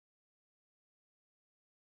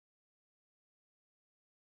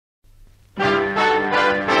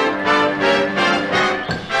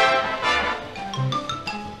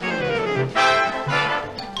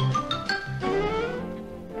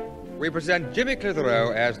to present Jimmy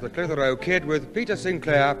Clitheroe as the Clitheroe Kid with Peter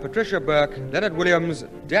Sinclair, Patricia Burke, Leonard Williams,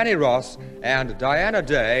 Danny Ross, and Diana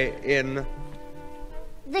Day in...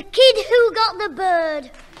 The Kid Who Got the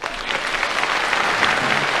Bird.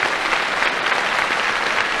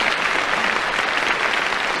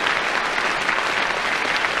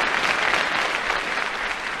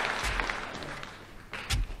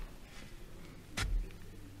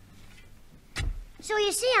 So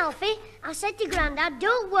you see, Alfie, I said to Grandad,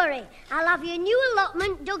 don't worry. I'll have your new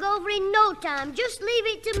allotment dug over in no time. Just leave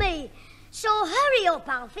it to me. So hurry up,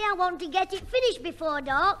 Alfie. I want to get it finished before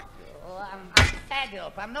dark. Oh, I'm fed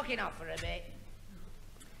up. I'm knocking off for a bit.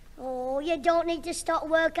 Oh, you don't need to stop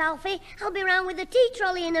work, Alfie. I'll be round with the tea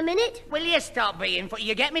trolley in a minute. Will you stop being...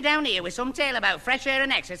 You get me down here with some tale about fresh air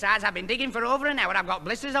and exercise. I've been digging for over an hour. I've got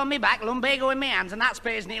blisters on my back, lumbago in my hands, and that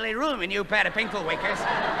spade's nearly ruined my new pair of pinkle wickers.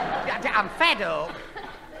 I'm fed up.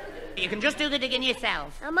 You can just do the digging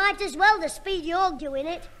yourself. I might as well, the speed you're doing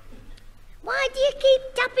it. Why do you keep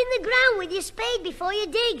tapping the ground with your spade before you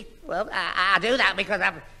dig? Well, I do that because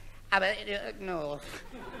no.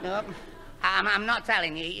 I'm not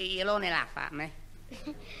telling you. You'll only laugh at me.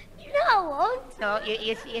 No, I won't. No,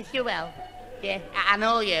 yes, you will. Yeah, I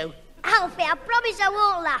know you. Alfie, I promise I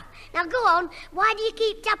won't laugh. Now, go on. Why do you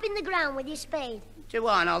keep tapping the ground with your spade? To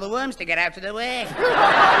warn all the worms to get out of the way. You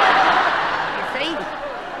see?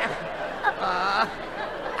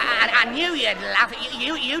 I knew you'd laugh.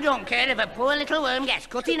 You don't care if a poor little worm gets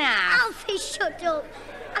cut in half. Alfie, shut up.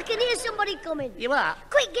 I can hear somebody coming. You what?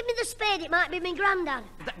 Quick, give me the spade. It might be my Grandad.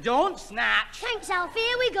 Don't snatch. Thanks, Alfie.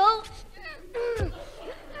 Here we go.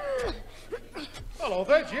 Hello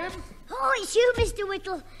there, Jim. Oh, it's you, Mr.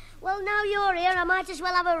 Whittle. Well, now you're here, I might as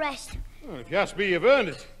well have a rest. Well, if you ask me, you've earned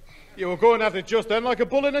it. You were going at it just then like a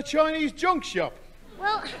bull in a Chinese junk shop.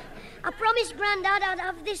 Well, I promised Grandad I'd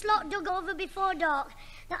have this lot dug over before dark.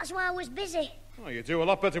 That's why I was busy. Oh, you do a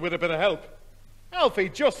lot better with a bit of help. Alfie,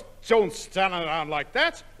 just don't stand around like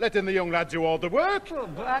that, letting the young lad do all the work. Oh,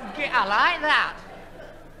 I like that.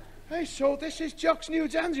 Hey, so this is Jock's new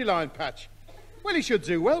dandelion patch. Well, he should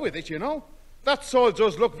do well with it, you know. That soil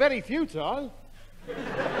does look very futile.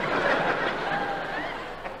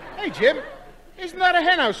 Hey, Jim, isn't that a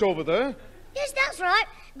hen house over there? Yes, that's right.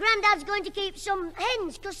 Grandad's going to keep some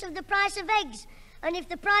hens because of the price of eggs. And if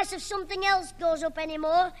the price of something else goes up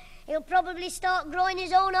anymore, he'll probably start growing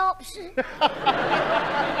his own hops.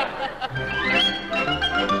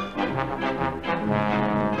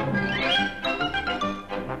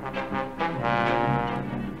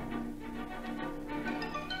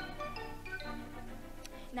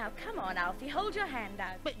 Now, come on, Alfie, hold your hand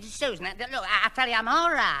out. But, Susan, look, I tell you, I'm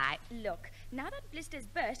all right. Look, now that blister's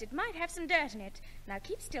burst, it might have some dirt in it. Now,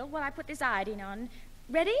 keep still while I put this iodine on.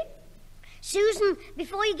 Ready? Susan,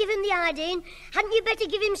 before you give him the iodine, hadn't you better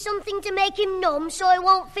give him something to make him numb so he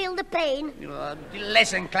won't feel the pain?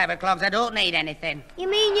 Listen, clever clogs, I don't need anything. You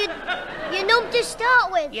mean you're numb to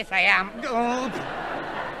start with? Yes, I am. Oh.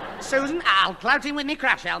 Susan, I'll clout him with me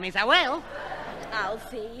crash helmet, I will.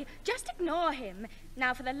 Alfie, just ignore him.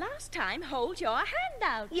 Now, for the last time, hold your hand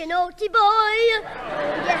out. You naughty boy.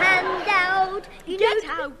 Hold your hand out. Get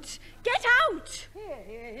out. Get out.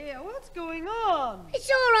 Here, what's going on? It's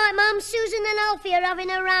all right, Mum. Susan and Alfie are having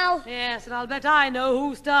a row. Yes, and I'll bet I know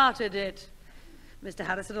who started it. Mr.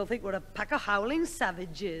 Harrison will think we're a pack of howling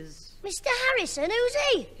savages. Mr. Harrison? Who's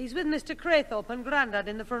he? He's with Mr. Craythorpe and Grandad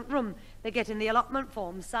in the front room. They're getting the allotment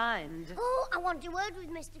form signed. Oh, I want a word with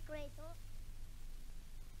Mr. Craythorpe.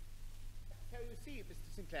 So you see,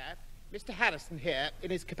 Mr. Sinclair, Mr. Harrison here,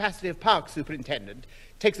 in his capacity of park superintendent,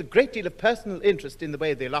 takes a great deal of personal interest in the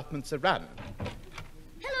way the allotments are run.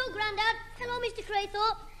 Hello, Grandad. Hello, Mr.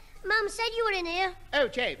 Craythorpe. Mum said you were in here. Oh,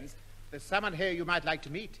 James, there's someone here you might like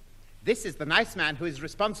to meet. This is the nice man who is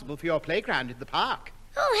responsible for your playground in the park.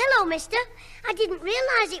 Oh, hello, mister. I didn't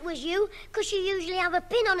realise it was you, because you usually have a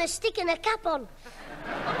pin on a stick and a cap on.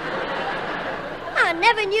 I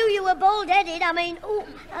never knew you were bald-headed. I mean,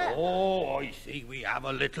 Oh, I see we have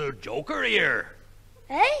a little joker here.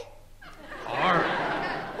 Eh? Arr.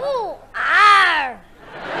 Oh, arr!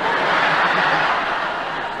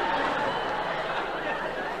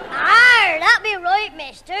 Arr, that be right,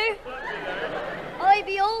 mister. I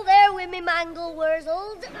be all there with me mangle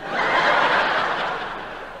wurzled.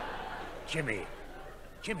 Jimmy,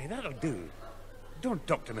 that'll do. Don't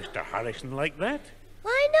talk to Mr. Harrison like that.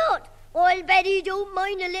 Why not? I'll bet he don't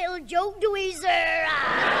mind a little joke, do he, sir?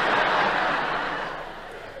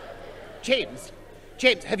 James,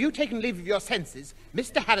 have you taken leave of your senses?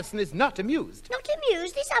 Mr. Harrison is not amused. Not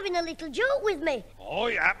amused? He's having a little joke with me.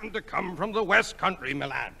 I happen to come from the West Country, my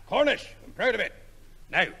lad. Cornish. I'm proud of it.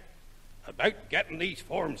 Now, About getting these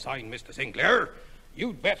forms signed, Mr. Sinclair,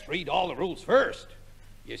 you'd best read all the rules first.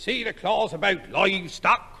 You see the clause about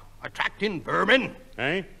livestock attracting vermin?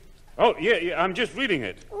 Eh? Oh, yeah, I'm just reading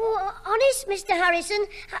it. Oh, honest, Mr. Harrison,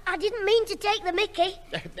 I didn't mean to take the mickey.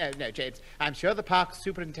 No, James. I'm sure the park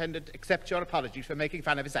superintendent accepts your apology for making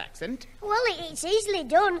fun of his accent. Well, it's easily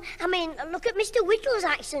done. I mean, look at Mr. Whittle's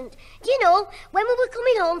accent. Do you know, when we were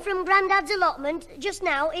coming home from Grandad's allotment just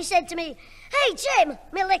now, he said to me, "Hey, Jim,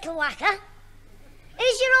 me little whacker,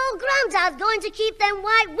 is your old Grandad going to keep them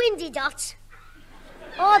white windy dots?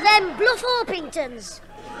 Or them bluff Orpingtons?"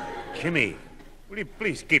 Kimmy, will you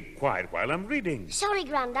please keep quiet while I'm reading? Sorry,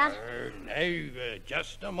 Grandad. Now,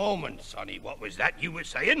 just a moment, sonny. What was that you were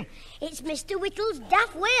saying? It's Mr. Whittle's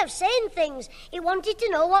daft way of saying things. He wanted to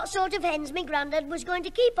know what sort of hens me Grandad was going to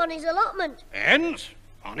keep on his allotment. Hens?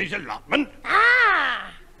 On his allotment?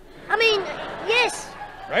 Ah! I mean, yes.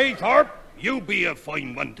 Craythorpe, you be a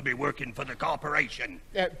fine one to be working for the corporation.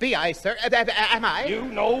 Be I, sir? Am I? You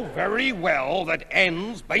know very well that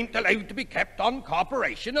hens ain't allowed to be kept on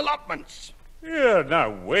corporation allotments. Yeah,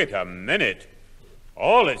 now, wait a minute.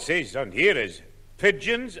 All it says on here is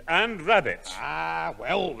pigeons and rabbits. Ah,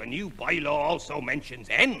 well, the new bylaw also mentions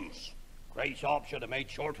hens. Craythorpe should have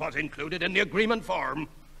made sure it was included in the agreement form.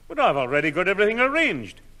 But I've already got everything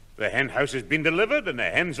arranged. The hen house has been delivered and the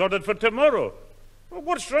hen's ordered for tomorrow. Well,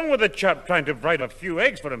 what's wrong with the chap trying to fry a few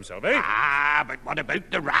eggs for himself, eh? Ah, but what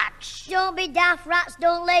about the rats? Don't be daft, rats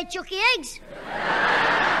don't lay chucky eggs.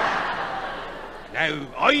 Now,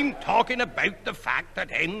 I'm talking about the fact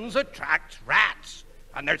that hens attract rats.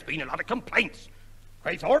 And there's been a lot of complaints.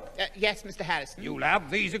 Craythorpe? Yes, Mr. Harrison. You'll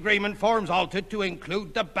have these agreement forms altered to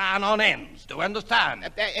include the ban on hens. Do you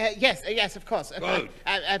understand? Yes, of course. Good.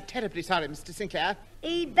 I'm terribly sorry, Mr. Sinclair.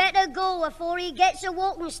 He'd better go before he gets a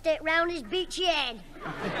walking stick round his beachy head.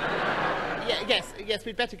 Yes,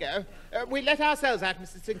 we'd better go. We let ourselves out,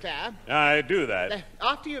 Mr. Sinclair. I do that.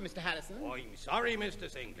 After you, Mr. Harrison. I'm sorry,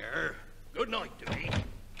 Mr. Sinclair. Good night to me.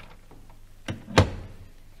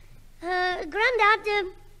 Grandad,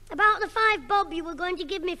 about the 5 bob you were going to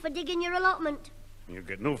give me for digging your allotment. You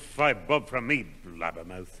get no 5 bob from me,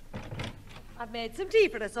 blabbermouth. I've made some tea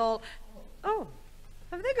for us all. Oh,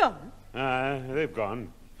 have they gone? They've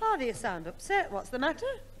gone. Oh, do you sound upset? What's the matter?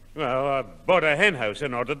 Well, I bought a hen house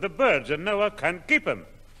and ordered the birds, and now I can't keep 'em.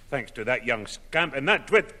 Thanks to that young scamp and that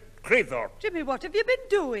twit, Clitheroe. Jimmy, what have you been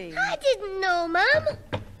doing? I didn't know, ma'am.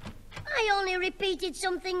 I only repeated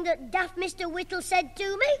something that daft Mr. Whittle said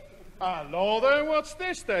to me. Hello there, what's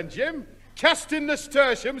this then, Jim? Casting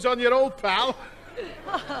nasturtiums on your old pal?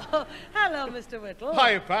 Oh, hello, Mr. Whittle.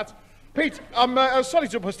 Hiya, Pat. Pete, I'm sorry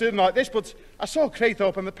to bust in like this, but I saw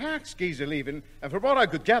Craythorpe and the park geezer leaving, and from what I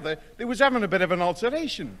could gather, they was having a bit of an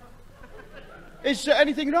alteration. Is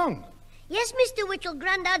anything wrong? Yes, Mr. Whittle,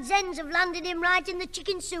 Grandad's hens have landed him right in the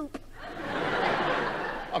chicken soup.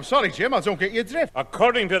 I'm sorry, Jim, I don't get your drift.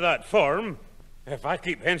 According to that form, if I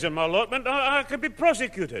keep hens in my allotment, I could be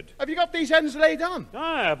prosecuted. Have you got these hens laid on?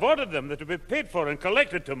 I've ordered them. They're to be paid for and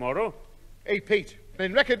collected tomorrow. Hey, Pete,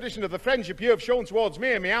 in recognition of the friendship you have shown towards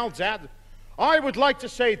me and my old dad, I would like to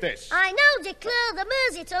say this. I now declare the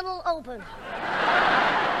Mersey Tunnel open.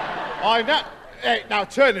 Hey, now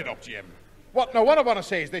turn it up, Jim. What I want to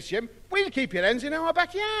say is this, Jim. We'll keep your hens in our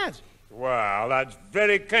backyard. Well, that's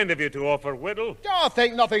very kind of you to offer, Whittle. Oh,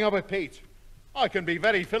 think nothing of it, Pete. I can be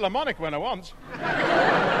very Philharmonic when I want.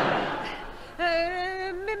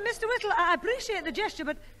 Mr. Whittle, I appreciate the gesture,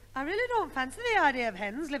 but I really don't fancy the idea of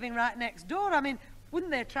hens living right next door. I mean,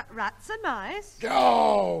 wouldn't they attract rats and mice?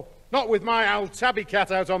 Oh, not with my old tabby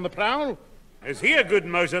cat out on the prowl. Is he a good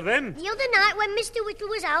mouser, then? The other night when Mr. Whittle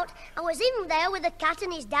was out, I was in there with the cat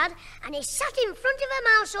and his dad, and he sat in front of a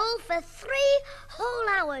mouse hole for 3 whole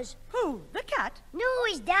hours. Who? The cat? No,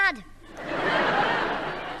 his dad.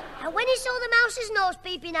 And when he saw the mouse's nose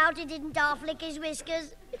peeping out, he didn't half lick his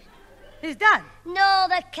whiskers. His dad? No,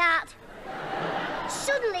 the cat.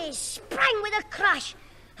 Suddenly he sprang with a crash,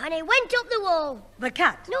 and he went up the wall. The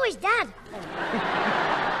cat? No, his dad.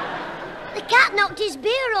 The cat knocked his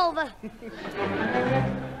beer over.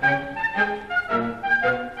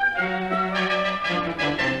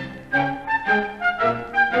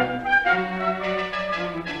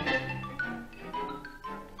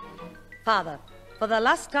 Father, for the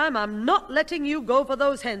last time, I'm not letting you go for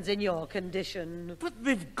those hens in your condition. But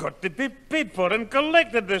they've got to be paid for and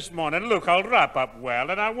collected this morning. Look, I'll wrap up well,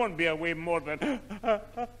 and I won't be away more than...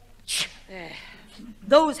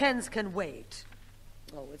 Those hens can wait.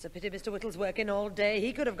 Oh, it's a pity Mr. Whittle's working all day.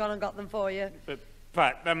 He could have gone and got them for you. But,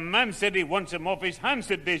 Pat, the man said he wants them off his hands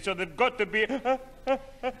today, so they've got to be... Oh.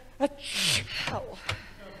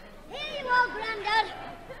 Here you are, Grandad.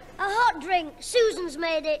 A hot drink. Susan's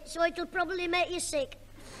made it, so it'll probably make you sick.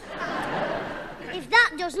 If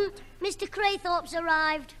that doesn't, Mr. Craythorpe's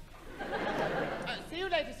arrived. See you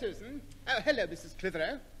later, Susan. Oh, hello, Mrs.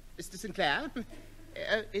 Clitheroe. Mr. Sinclair.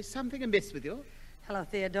 Is something amiss with you? Hello,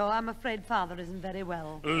 Theodore. I'm afraid Father isn't very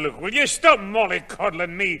well. Look, will you stop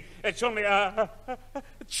mollycoddling me? It's only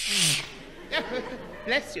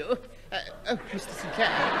Bless you. Oh, Mr. Sinclair.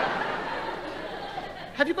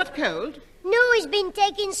 Have you got a cold? No, he's been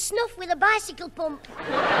taking snuff with a bicycle pump.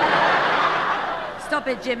 Stop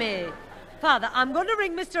it, Jimmy. Father, I'm going to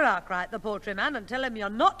ring Mr. Arkwright, the poultry man, and tell him you're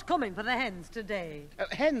not coming for the hens today.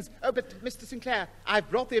 Hens? Oh, but Mr. Sinclair, I've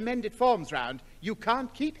brought the amended forms round. You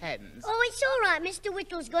can't keep hens. Oh, it's all right. Mr.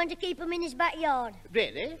 Whittle's going to keep them in his backyard.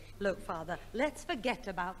 Really? Look, Father, let's forget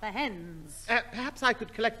about the hens. Perhaps I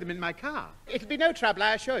could collect them in my car. It'll be no trouble,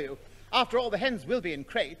 I assure you. After all, the hens will be in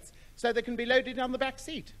crates, so they can be loaded on the back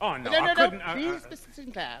seat. Oh, no, no, I couldn't... Please, Mr.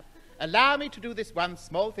 Sinclair, allow me to do this one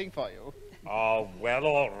small thing for you. Oh, well,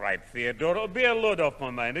 all right, Theodore. It'll be a load off my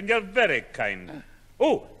mind, and you're very kind.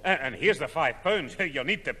 Oh, and here's the £5. You'll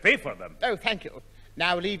need to pay for them. Oh, thank you.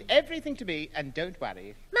 Now leave everything to me, and don't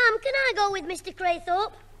worry. Ma'am, can I go with Mr.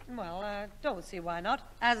 Craythorpe? Well, don't see why not.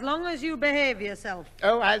 As long as you behave yourself.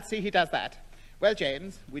 Oh, I'll see he does that. Well,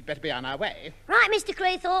 James, we'd better be on our way. Right, Mr.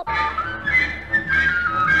 Craythorpe.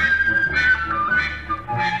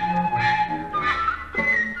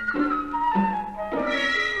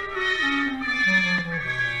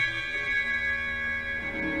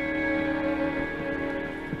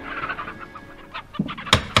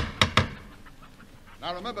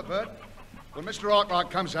 Now remember, Bert, when Mr. Arkwright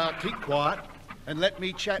comes out, keep quiet and let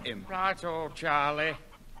me chat him. Right, old Charlie.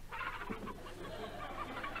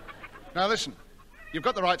 Now listen, you've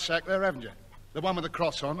got the right sack there, haven't you? The one with the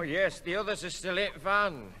cross on. Oh, yes, the others are still in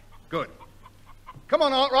van. Good. Come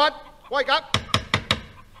on, Arkwright, wake up.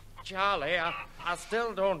 Charlie, I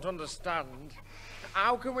still don't understand.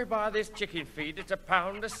 How can we buy this chicken feed at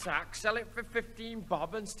 £1 a sack, sell it for 15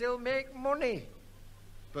 bob and still make money?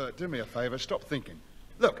 Bert, do me a favour, stop thinking.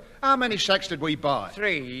 Look, how many sacks did we buy?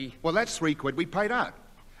 3. Well, that's £3 we paid out.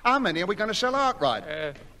 How many are we going to sell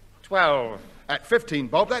Arkwright? 12. At 15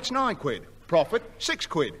 bob, that's £9. Profit,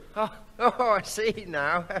 £6. Oh, I see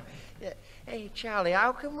now. Hey, Charlie,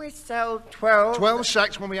 how can we sell 12... 12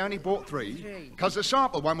 sacks when we only bought 3? Because the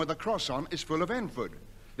sample one with the cross on is full of hen food.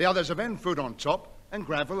 The others have hen food on top and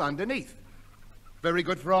gravel underneath. Very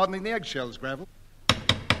good for hardening the eggshells, gravel.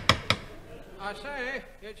 I say,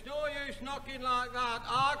 it's no use knocking like that.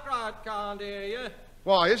 Arkwright can't hear you.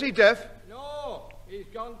 Why, is he deaf? No, he's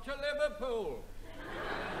gone to Liverpool.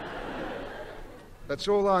 That's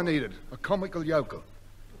all I needed, a comical yokel.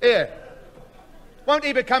 Here, won't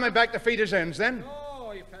he be coming back to feed his hens then?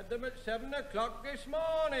 No, he fed them at 7 o'clock this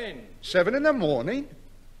morning. 7 in the morning?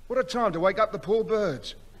 What a time to wake up the poor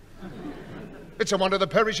birds. It's a wonder the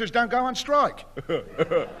perishers don't go on strike.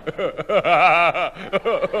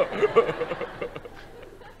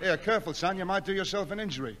 Here, careful, son, you might do yourself an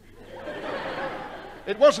injury.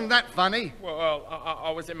 It wasn't that funny. Well, I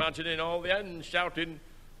was imagining all the hens shouting,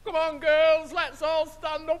 "Come on, girls, let's all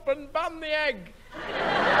stand up and ban the egg."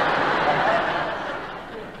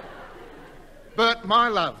 But, my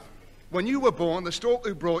love, when you were born, the stork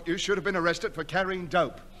who brought you should have been arrested for carrying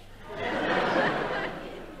dope.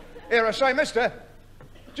 Here, I say, mister,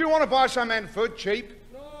 do you want to buy some hen food cheap?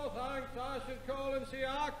 No, thanks. I should call and see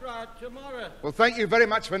Arkwright tomorrow. Well, thank you very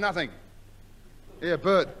much for nothing. Here,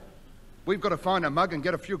 Bert, we've got to find a mug and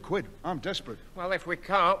get a few quid. I'm desperate. Well, if we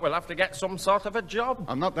can't, we'll have to get some sort of a job.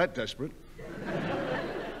 I'm not that desperate.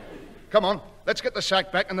 Come on, let's get the sack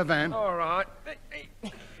back in the van. All right.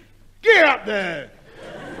 Get up there!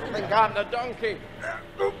 I think I'm the donkey.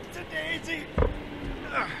 Oops-a-daisy.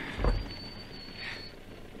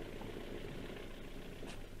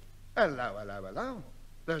 Hello, hello, hello.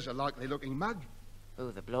 There's a likely-looking mug. Oh,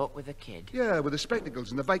 the bloke with the kid. Yeah, with the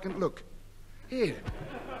spectacles and the vacant look. Here.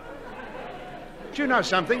 Do you know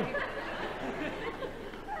something?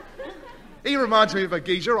 He reminds me of a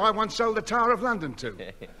geezer I once sold the Tower of London to.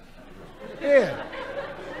 Here.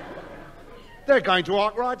 They're going to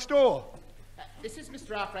Arkwright's door. This is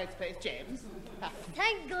Mr. Arkwright's place, James.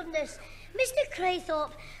 Thank goodness. Mr.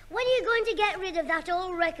 Craythorpe, when are you going to get rid of that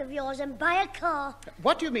old wreck of yours and buy a car?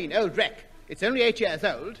 What do you mean, old wreck? It's only 8 years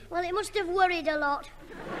old. Well, it must have worried a lot.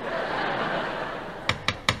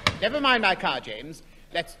 Never mind my car, James.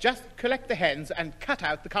 Let's just collect the hens and cut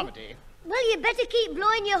out the comedy. Well, you better keep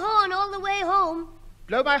blowing your horn all the way home.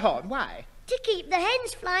 Blow my horn? Why? To keep the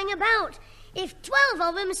hens flying about. If 12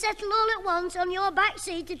 of them settle all at once on your back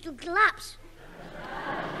seat, it'll collapse.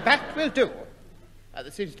 That will do. There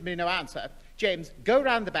seems to be no answer. James, go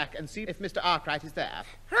round the back and see if Mr. Arkwright is there.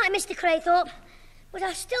 Right, Mr. Craythorpe. But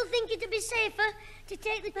I still think it'd be safer to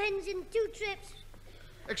take the hens in 2 trips.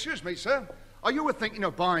 Excuse me, sir. Are you thinking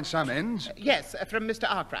of buying some hens? Yes, from Mr.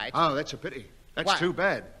 Arkwright. Oh, that's a pity. That's Why? too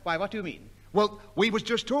bad. Why, what do you mean? Well, we was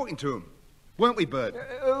just talking to him. Weren't we, Bert?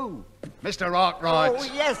 Oh. Mr. Arkwright. Oh,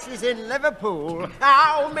 yes, he's in Liverpool.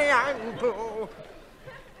 Ow, me ankle.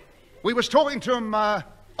 We was talking to him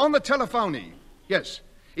on the telephone. Yes.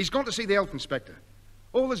 He's gone to see the health inspector.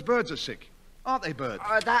 All his birds are sick. Aren't they, Bert?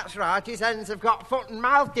 That's right. His hens have got foot and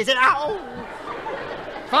mouth disease. Ow!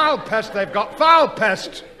 Foul pest they've got. Foul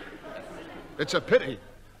pest. It's a pity.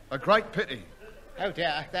 A great pity. Oh,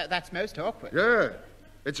 dear. That's most awkward. Yeah.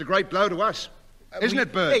 It's a great blow to us. Isn't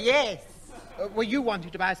it, Bert? Yes. Were you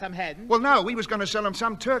wanting to buy some hens? Well, no, we was going to sell him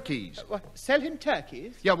some turkeys. Sell him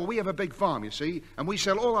turkeys? Yeah, well, we have a big farm, you see, and we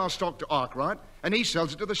sell all our stock to Arkwright, and he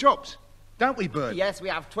sells it to the shops. Don't we, Bert? Yes, we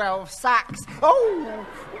have 12 sacks. Oh,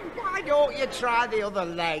 why don't you try the other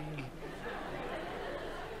leg?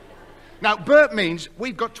 Now, Bert means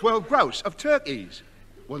we've got 12 gross of turkeys.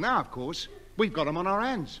 Well, now, of course, we've got them on our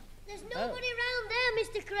hands. There's nobody round there,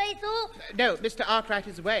 Mr. Craythorpe. No, Mr. Arkwright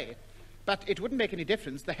is away. But it wouldn't make any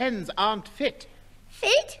difference. The hens aren't fit.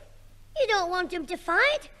 Fit? You don't want them to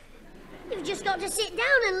fight. You've just got to sit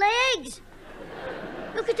down and lay eggs.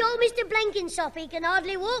 Look at old Mr. Blenkinsop. He can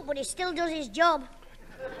hardly walk, but he still does his job.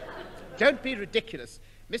 Don't be ridiculous.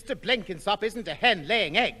 Mr. Blenkinsop isn't a hen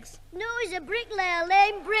laying eggs. No, he's a bricklayer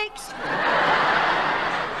laying bricks.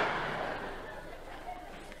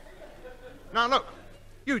 Now, look,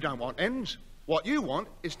 you don't want hens. What you want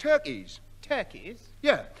is turkeys. Turkeys?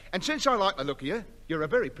 Yeah, and since I like the look of you, you're a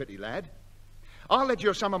very pretty lad. I'll let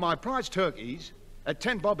you some of my prize turkeys at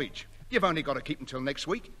 10 bob each. You've only got to keep them till next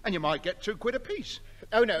week, and you might get £2 apiece.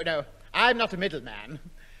 Oh, no. I'm not a middleman.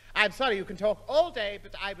 I'm sorry you can talk all day,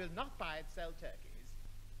 but I will not buy and sell turkeys.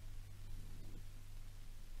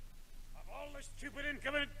 Of all the stupid,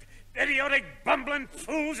 incompetent, idiotic, bumbling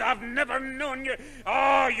fools I've never known you.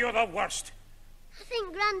 Oh, you're the worst. I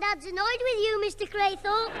think Grandad's annoyed with you, Mr.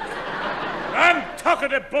 Craythorpe. I'm talking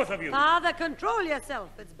to both of you. Father, control yourself.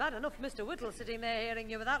 It's bad enough Mr. Whittle sitting there hearing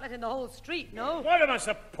you without letting the whole street know. What am I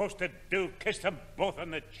supposed to do? Kiss them both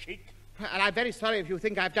on the cheek? And I'm very sorry if you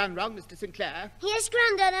think I've done wrong, Mr. Sinclair. Yes,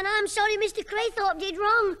 Grandad, and I'm sorry Mr. Craythorpe did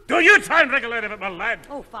wrong. Do you try and wriggle out of it, my lad?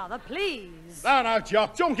 Oh, Father, please. Now,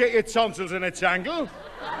 Jock, don't get your tonsils in a tangle.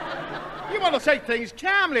 You want to take things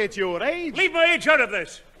calmly at your age. Leave my age out of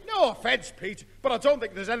this. No offence, Pete, but I don't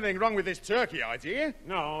think there's anything wrong with this turkey idea.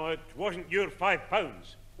 No, it wasn't your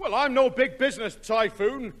 £5. Well, I'm no big business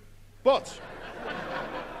typhoon, but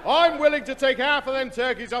I'm willing to take half of them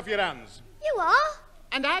turkeys off your hands. You are?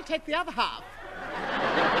 And I'll take the other half.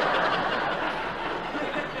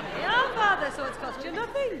 Yeah, Father, so it's cost you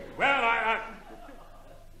nothing. Well,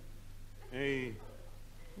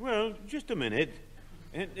 well, just a minute.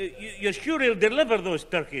 You're sure he'll deliver those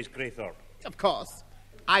turkeys, Craythorpe? Of course.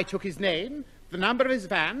 I took his name, the number of his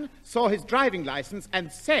van, saw his driving license,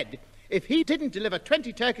 and said if he didn't deliver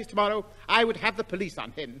 20 turkeys tomorrow, I would have the police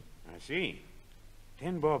on him. I see.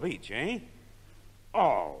 10 bob each, eh?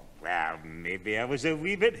 Oh, well, maybe I was a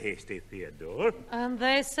wee bit hasty, Theodore. And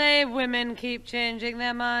they say women keep changing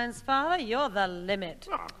their minds, Father. You're the limit.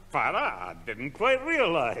 Oh, Father, I didn't quite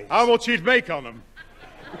realise. How much he'd make on them?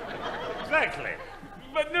 Exactly.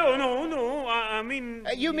 But no, I mean...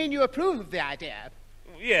 You mean you approve of the idea?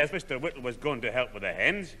 Yes, Mr. Whittle was going to help with the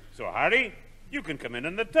hens. So, Harry, you can come in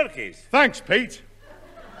on the turkeys. Thanks, Pete.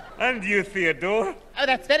 And you, Theodore. Oh,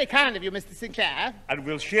 that's very kind of you, Mr. Sinclair. And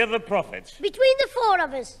we'll share the profits. Between the 4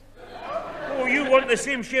 of us. Oh, you want the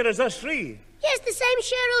same share as us 3? Yes, the same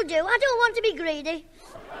share will do. I don't want to be greedy.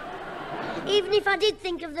 Even if I did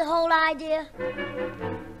think of the whole idea.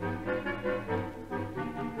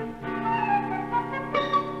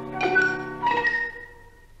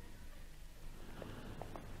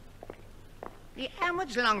 How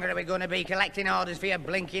much longer are we going to be collecting orders for your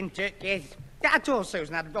blinking turkeys? I told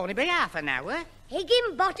Susan I'd only be half an hour.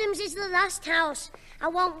 Higginbottom's is the last house. I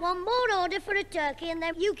want one more order for a turkey, and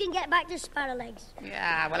then you can get back to Sparrowlegs.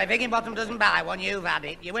 Yeah, well, if Higginbottom doesn't buy one, you've had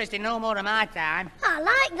it. You're wasting no more of my time. I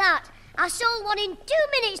like that. I sold one in 2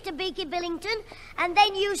 minutes to Beaky Billington, and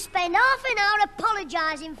then you spend half an hour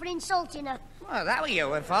apologising for insulting her. Well, that was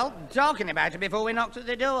your fault. Talking about her before we knocked at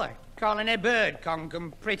the door. Calling her bird conk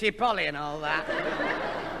and Pretty Polly and all that.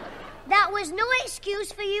 That was no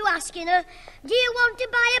excuse for you asking her, do you want to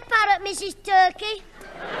buy a parrot, Mrs. Turkey?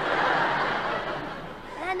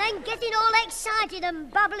 And then getting all excited and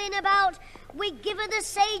babbling about, we give her the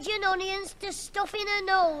sage and onions to stuff in her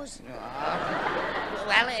nose. Oh.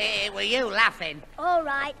 Well, it were you laughing. All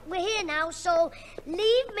right, we're here now, so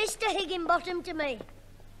leave Mr. Higginbottom to me.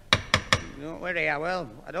 Don't worry, I will.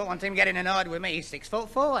 I don't want him getting annoyed with me. He's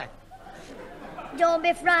 6'4". Don't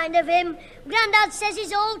be frightened of him. Grandad says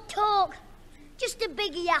he's all talk. Just a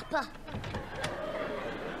big yapper.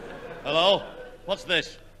 Hello? What's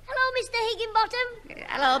this? Hello, Mr. Higginbottom.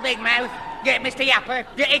 Hello, Big Mouth. Get Mr. Yapper.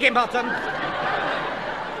 Get Higginbottom.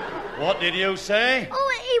 What did you say?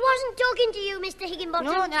 Oh, he wasn't talking to you, Mr. Higginbottom.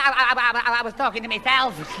 No, I was talking to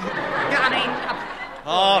myself. I mean...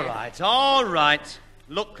 All right.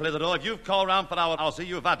 Look, Clitheroe, if you've called round for our Aussie,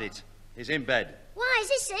 you've had it. He's in bed. Why, is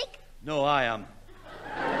he sick? No, I am.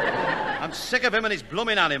 I'm sick of him and his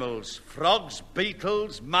blooming animals. Frogs,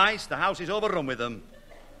 beetles, mice, the house is overrun with them.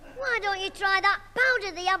 Why don't you try that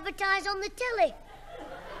powder they advertise on the telly?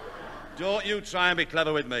 Don't you try and be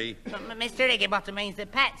clever with me. Mr. Higginbottom means the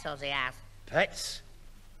pets, Ozzy has. Pets?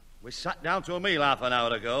 We sat down to a meal half an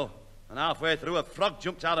hour ago, and halfway through a frog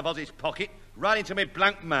jumped out of Ozzy's pocket right into me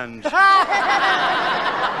blank mange.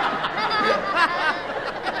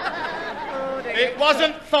 It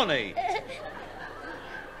wasn't funny.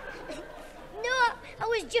 No, I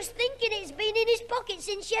was just thinking it's been in his pocket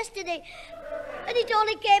since yesterday, and it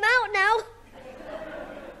only came out now.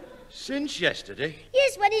 Since yesterday?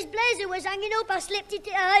 Yes, when his blazer was hanging up, I slipped it...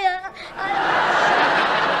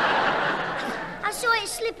 I saw it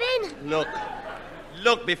slip in.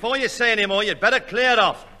 Look, before you say any more, you'd better clear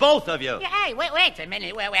off, both of you. Yeah, hey, wait a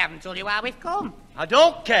minute. We haven't told you why we've come. I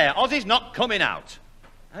don't care. Ozzy's not coming out.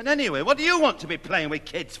 And anyway, what do you want to be playing with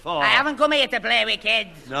kids for? I haven't come here to play with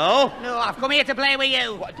kids. No? No, I've come here to play with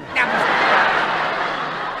you. What?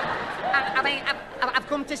 I've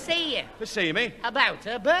come to see you. To see me? About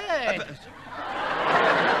a bird.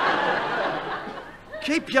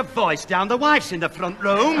 Keep your voice down. The wife's in the front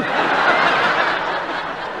room.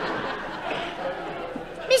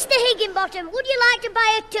 Mr. Higginbottom, would you like to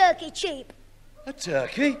buy a turkey cheap? A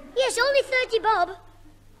turkey? Yes, only 30 bob.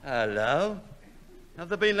 Hello? Have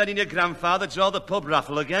they been letting your grandfather draw the pub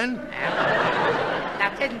raffle again?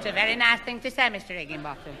 That isn't a very nice thing to say, Mr.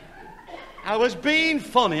 Higginbottom. I was being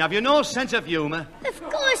funny. Have you no sense of humour? Of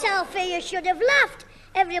course, Alfie, you should have laughed.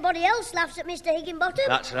 Everybody else laughs at Mr. Higginbottom.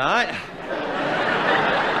 That's right.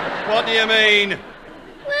 What do you mean?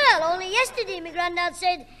 Well, only yesterday my granddad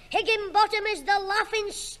said Higginbottom is the laughing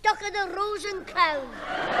stock of the Rose and Crown.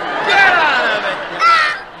 Get out of it!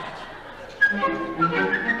 Ah!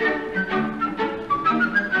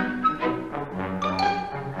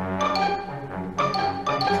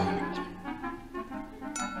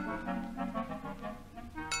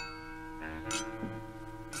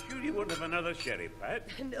 You wouldn't have another sherry, Pat?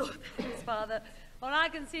 No, thanks, Father. Or I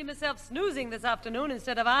can see myself snoozing this afternoon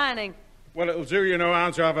instead of ironing. Well, it'll do you no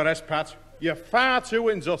harm to have a rest, Pat. You're far too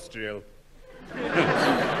industrial.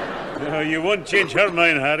 No, you won't change her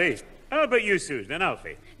mind, Harry. How about you, Susan and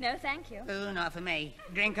Alfie? No, thank you. Oh, not for me.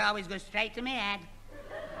 Drink always goes straight to me head.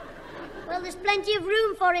 Well, there's plenty of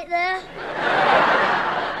room for it there.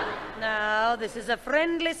 Now, this is a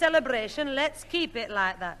friendly celebration. Let's keep it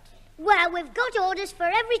like that. Well, we've got orders for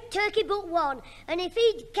every turkey but one, and if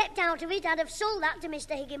he'd kept out of it, I'd have sold that to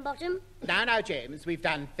Mr. Higginbottom. Now, James, we've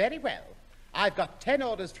done very well. I've got 10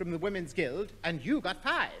 orders from the Women's Guild, and you got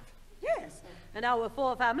 5. Yes, and our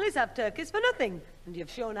 4 families have turkeys for nothing, and you've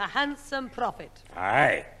shown a handsome profit.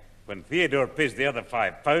 Aye. When Theodore pays the other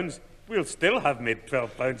 £5, we'll still have made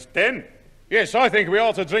 £12.10. Yes, I think we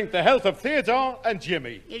ought to drink the health of Theodore and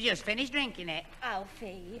Jimmy. You just finished drinking it.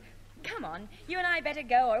 Alfie, come on. You and I better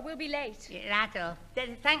go or we'll be late. Righto.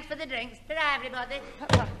 Thanks for the drinks. Ta-ra, everybody.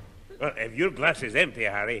 Well, if your glass is empty,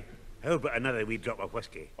 Harry, how about another wee drop of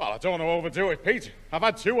whiskey? Well, I don't want to overdo it, Pete. I've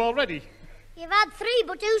had 2 already. You've had 3,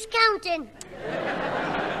 but who's counting?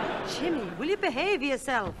 Jimmy, will you behave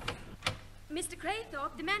yourself? Mr.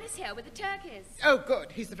 Craythorpe, the man is here with the turkeys. Oh,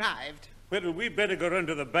 good. He's arrived. Well, we better go round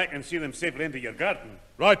to the back and see them safely into your garden.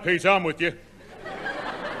 Right, Pete, I'm with you.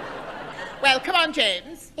 Well, come on,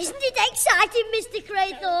 James. Isn't it exciting, Mr.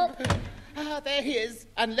 Craythorpe? Ah, there he is,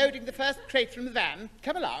 unloading the first crate from the van.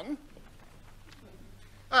 Come along.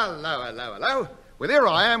 Hello. Well, here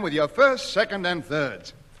I am with your first, second, and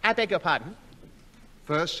thirds. I beg your pardon?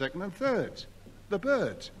 First, second, and thirds. The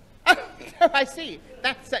birds. Oh, I see.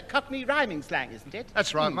 That's Cockney rhyming slang, isn't it?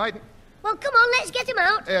 That's right, mate. Well, come on, let's get him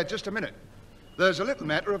out. Just a minute. There's a little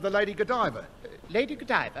matter of the Lady Godiva. Lady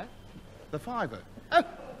Godiva? The fiver. Oh,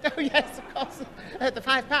 yes, of course. The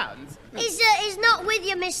 £5. He's not with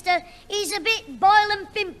you, mister. He's a bit boil and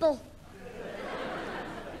pimple.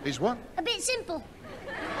 He's what? A bit simple.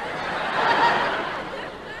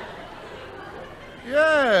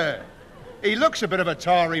 Yeah. He looks a bit of a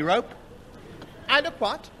tarry rope. I look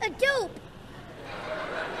what? A dupe.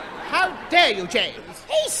 How dare you, James?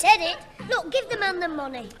 He said it. Look, give the man the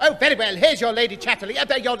money. Oh, very well. Here's your Lady Chatterley.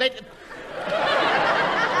 Your lady...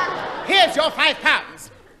 Here's your £5.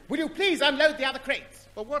 Will you please unload the other crates?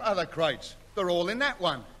 But what other crates? They're all in that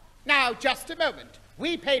one. Now, just a moment.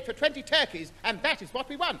 We paid for 20 turkeys, and that is what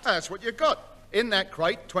we want. That's what you got. In that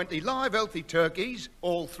crate, 20 live, healthy turkeys,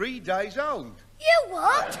 all 3 days old. You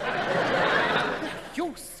what?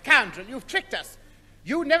 You scoundrel, you've tricked us.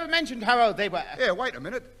 You never mentioned how old they were. Yeah, wait a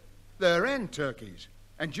minute. They're hen turkeys.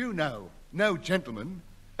 And you know, no gentleman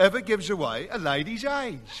ever gives away a lady's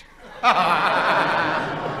age.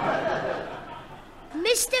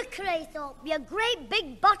 Mr. Craythorpe, your great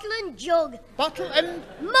big bottle and jug. Bottle and...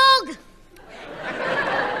 Mug!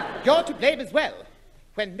 You're to blame as well.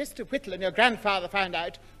 When Mr. Whittle and your grandfather found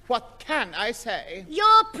out, what can I say?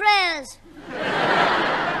 Your prayers.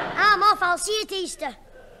 I'm off. I'll see you at Easter.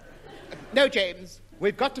 No, James.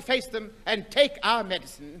 We've got to face them and take our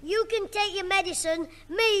medicine. You can take your medicine.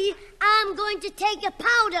 Me, I'm going to take your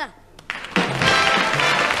powder.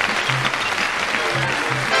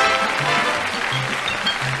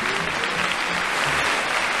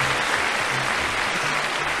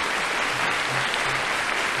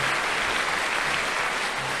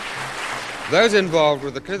 Those involved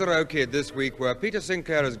with the Clitheroe Kid this week were Peter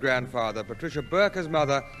Sinclair as grandfather, Patricia Burke as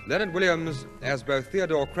mother, Leonard Williams as both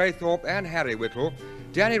Theodore Craythorpe and Harry Whittle,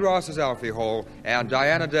 Danny Ross as Alfie Hall, and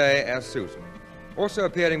Diana Day as Susan. Also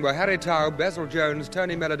appearing were Harry Taub, Basil Jones,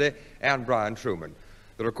 Tony Melody, and Brian Truman.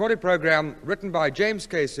 The recorded program, written by James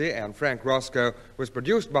Casey and Frank Roscoe, was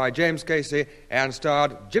produced by James Casey and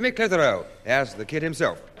starred Jimmy Clitheroe as the Kid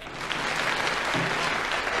himself.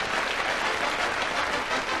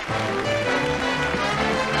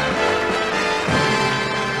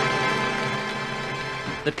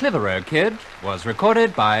 The Clitheroe Kid was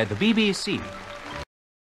recorded by the BBC.